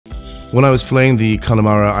When I was filleting the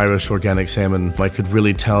Connemara Irish organic salmon, I could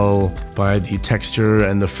really tell by the texture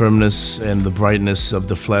and the firmness and the brightness of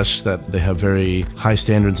the flesh that they have very high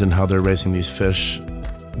standards in how they're raising these fish.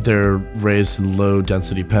 They're raised in low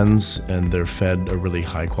density pens and they're fed a really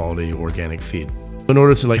high quality organic feed. In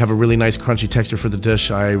order to have a really nice crunchy texture for the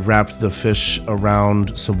dish, I wrapped the fish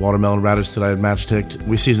around some watermelon radish that I had matchsticked.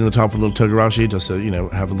 We seasoned the top with a little Togarashi just to,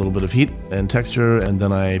 have a little bit of heat and texture, and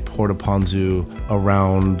then I poured a Ponzu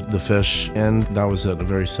around the fish, and that was it, a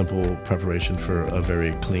very simple preparation for a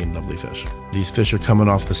very clean, lovely fish. These fish are coming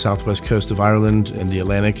off the southwest coast of Ireland in the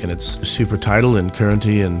Atlantic, and it's super tidal and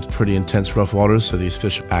currenty and pretty intense rough waters, so these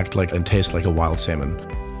fish act like and taste like a wild salmon.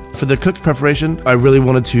 For the cooked preparation, I really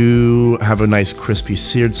wanted to have a nice crispy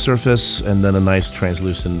seared surface and then a nice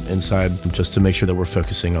translucent inside, just to make sure that we're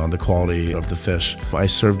focusing on the quality of the fish. I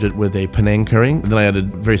served it with a Panang curry, and then I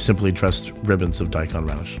added very simply dressed ribbons of Daikon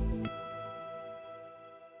radish.